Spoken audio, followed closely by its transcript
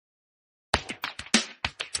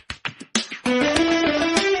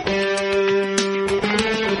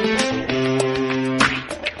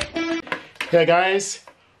Hey guys,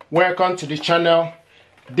 welcome to the channel.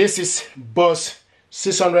 This is Bose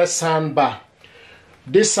 600 soundbar.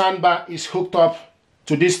 This soundbar is hooked up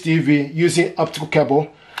to this TV using optical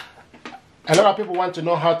cable. A lot of people want to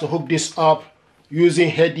know how to hook this up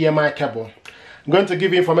using HDMI cable. I'm going to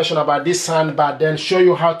give you information about this soundbar, then show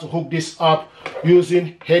you how to hook this up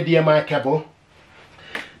using HDMI cable.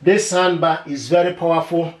 This soundbar is very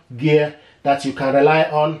powerful gear that you can rely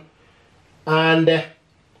on, and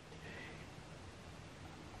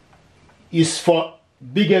is for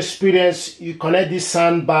big experience. You connect this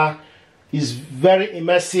soundbar, is very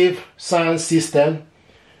immersive sound system,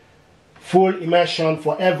 full immersion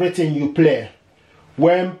for everything you play.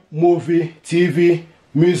 When movie, TV,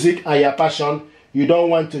 music are your passion, you don't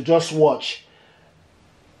want to just watch.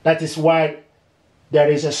 That is why there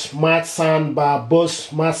is a smart soundbar, Bose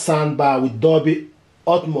Smart Soundbar with Dolby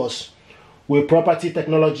Atmos, with proprietary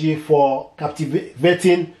technology for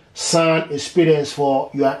captivating sound experience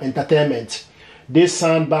for your entertainment. This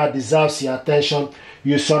soundbar deserves your attention.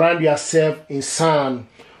 You surround yourself in sound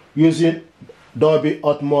using Dolby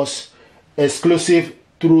Atmos, exclusive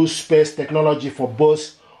TrueSpace technology for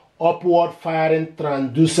Bose. Upward firing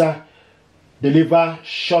transducer deliver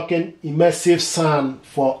shocking immersive sound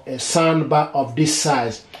for a soundbar of this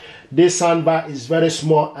size. This soundbar is very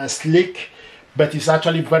small and sleek, but it's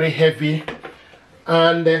actually very heavy,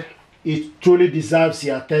 and it truly deserves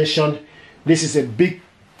your attention. This is a big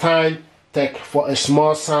time tech for a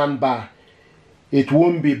small soundbar. It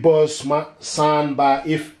won't be Bose Smart Soundbar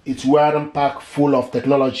if it weren't packed full of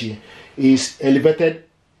technology. It elevates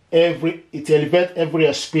every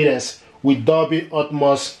experience with Dolby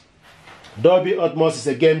Atmos. Dolby Atmos is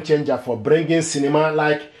a game changer for bringing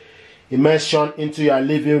cinema-like immersion into your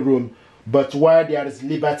living room. But while there is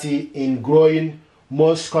liberty in growing,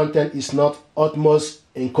 most content is not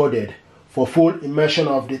Atmos-encoded. For full immersion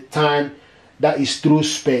of the time, that is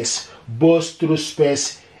TrueSpace. Bose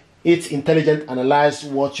TrueSpace, it's intelligent analyze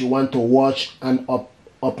what you want to watch and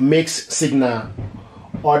upmix signal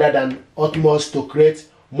other than Atmos to create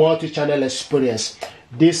multi-channel experience.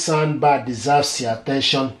 This soundbar deserves your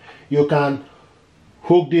attention. You can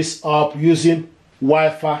hook this up using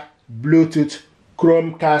Wi-Fi, Bluetooth,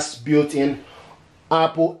 Chromecast built-in,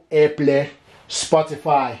 Apple AirPlay,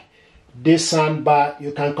 Spotify. This soundbar,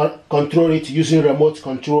 you can control it using remote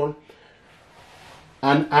control.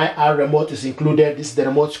 An IR remote is included. This is the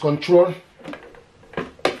remote control.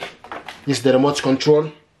 This is the remote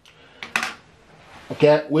control.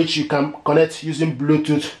 Okay, which you can connect using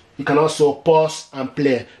Bluetooth. You can also pause and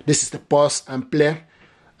play. This is the pause and play.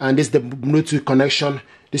 And this is the Bluetooth connection.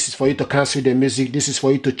 This is for you to cancel the music. This is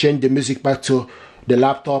for you to change the music back to the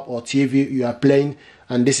laptop or TV you are playing.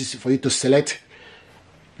 And this is for you to select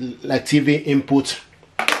like TV input.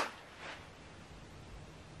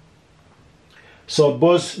 So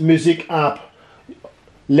Bose Music app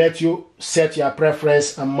let you set your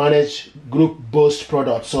preference and manage group Bose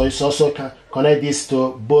products. So it's also can connect this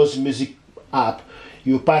to Bose Music app.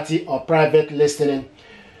 You party or private listening.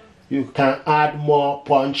 You can add more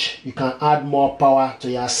punch. You can add more power to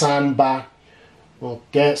your soundbar.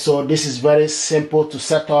 Okay, so this is very simple to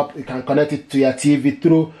set up. You can connect it to your TV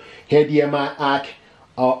through HDMI ARC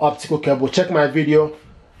or optical cable. Check my video.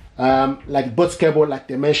 Like both cable, like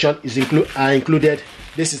they mentioned, are included.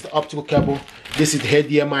 This is the optical cable. This is the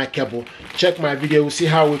HDMI cable. Check my video. We'll see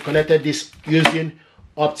how we connected this using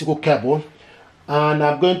optical cable. And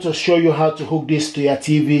I'm going to show you how to hook this to your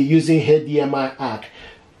TV using HDMI ARC.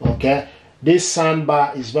 Okay, this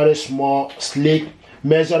soundbar is very small, sleek,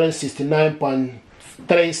 measuring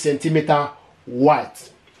 69.3 centimeter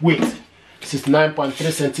width.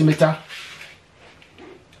 69.3 centimeter.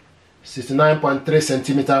 69.3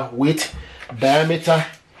 centimeter width. Diameter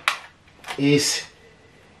is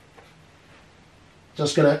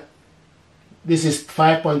this is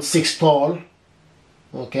 5.6 tall.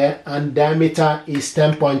 Okay, and diameter is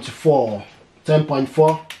 10.4.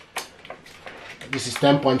 This is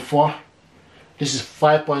 10.4. This is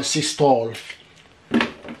 5.6 tall.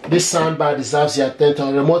 This soundbar deserves your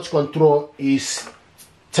attention. Remote control is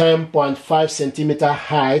 10.5 centimeter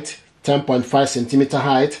height. 10.5 centimeter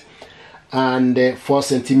height. And 4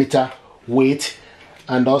 centimeter weight,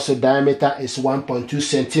 and also diameter is 1.2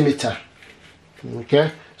 centimeter.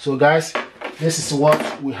 Okay, so guys, this is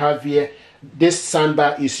what we have here. This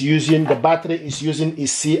soundbar is using, the battery is using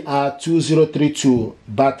is CR2032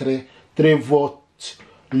 battery, 3-volt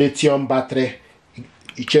lithium battery.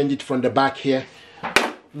 You change it from the back here.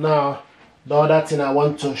 Now the other thing I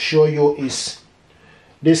want to show you is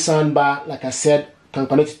this soundbar, like I said, can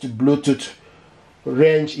connect it to Bluetooth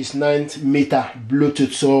range is 9 meter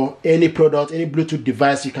Bluetooth. So any product, any Bluetooth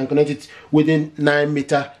device, you can connect it within 9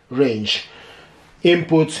 meter range.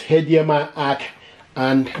 Input HDMI ARC,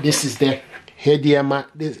 and this is the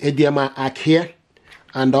HDMI ARC here,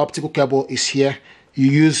 and the optical cable is here.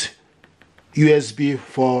 You use USB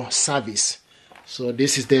for service. So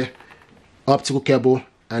this is the optical cable,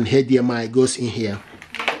 and HDMI goes in here.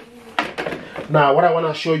 Now what I want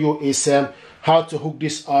to show you is how to hook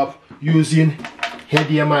this up using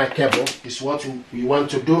HDMI cable. Is what we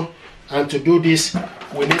want to do. And to do this,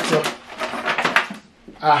 we need to,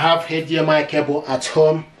 I have HDMI cable at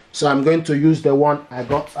home, so I'm going to use the one I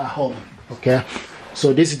got at home. Okay,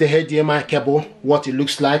 so this is the HDMI cable, what it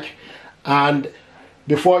looks like. And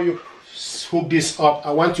before you hook this up,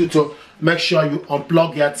 I want you to make sure you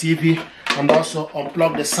unplug your TV and also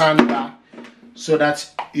unplug the soundbar so that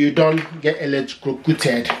you don't get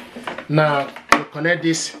electrocuted. Now to connect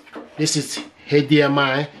this is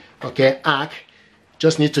HDMI, okay, ARC.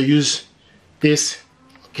 Just need to use this,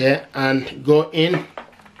 okay, and go in,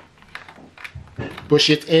 push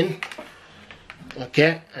it in,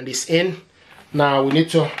 okay, and it's in. Now we need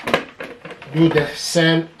to do the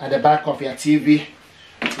same at the back of your TV.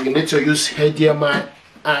 You need to use HDMI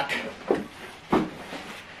ARC.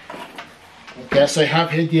 Okay, so you have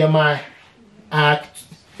HDMI ARC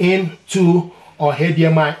in 2 or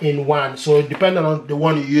HDMI in 1. So depending on the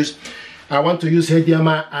one you use, I want to use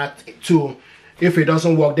HDMI ARC 2. If it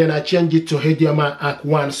doesn't work, then I change it to HDMI ARC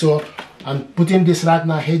 1. So I'm putting this right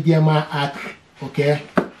now, HDMI ARC, okay,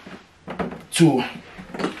 2.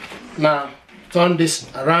 Now turn this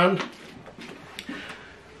around.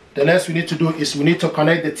 The next we need to do is we need to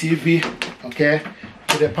connect the TV, okay,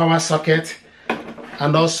 to the power socket,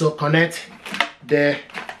 and also connect the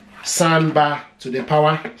soundbar to the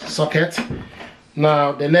power socket.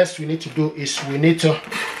 Now the next we need to do is we need to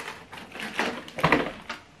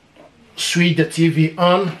switch the TV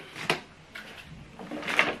on.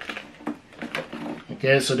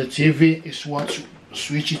 Okay, so the TV is what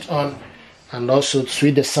switch it on, and also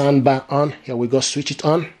switch the soundbar on. Here we go, switch it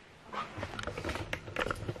on.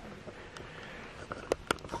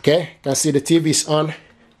 Okay, you can see the TV is on.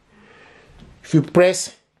 If you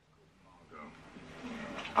press,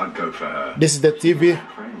 I'd go for her. This is the TV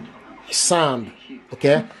sound.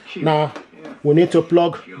 Okay, now we need to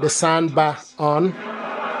plug the soundbar on.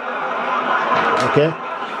 Okay,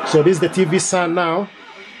 so this is the TV sound now.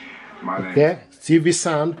 Okay, TV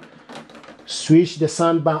sound. Switch the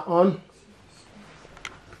soundbar on.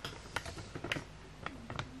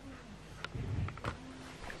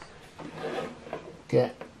 Okay,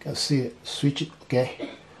 you can see it. Switch it. Okay,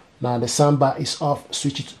 now the soundbar is off.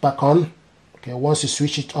 Switch it back on. Okay, once you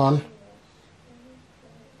switch it on,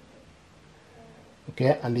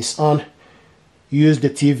 okay, and it's on, use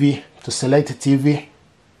the TV to select the TV.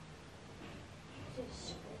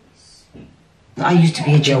 I used to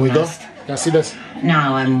be a gymnast. There we go. You can see this.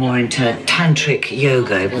 Now I'm more into tantric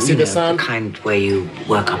yoga, You see the sound? the kind where you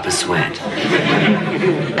work up a sweat.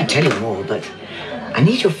 I tell you more, but I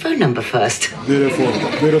need your phone number first. Beautiful,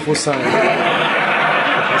 beautiful sound. You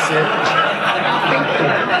can see.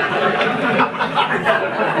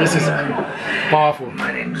 This is powerful.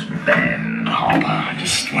 My name's Ben Harper. I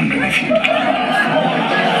just wondering if you'd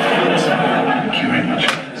Thank you very much.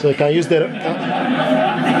 So you can use the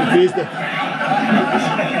increase the.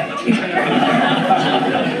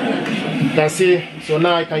 You can see. So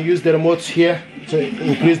now I can use the remote here to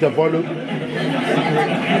increase the volume.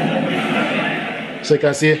 So you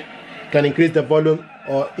can see, you can increase the volume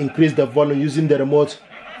or increase the volume using the remote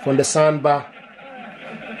from the soundbar.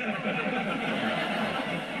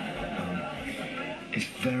 It's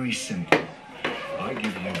very simple. I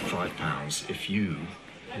give you £5 if you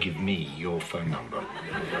give me your phone number.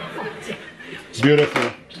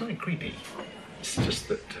 Beautiful. It's not creepy. It's just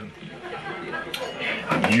that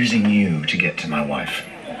I'm using you to get to my wife.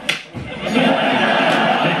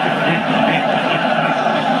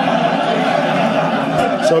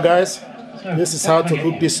 So guys, this is how to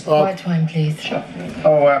hook this up. White wine, please.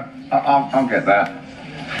 Oh, I'll get that.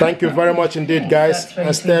 Thank you very much indeed, guys,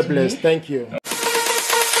 and stay blessed. Thank you.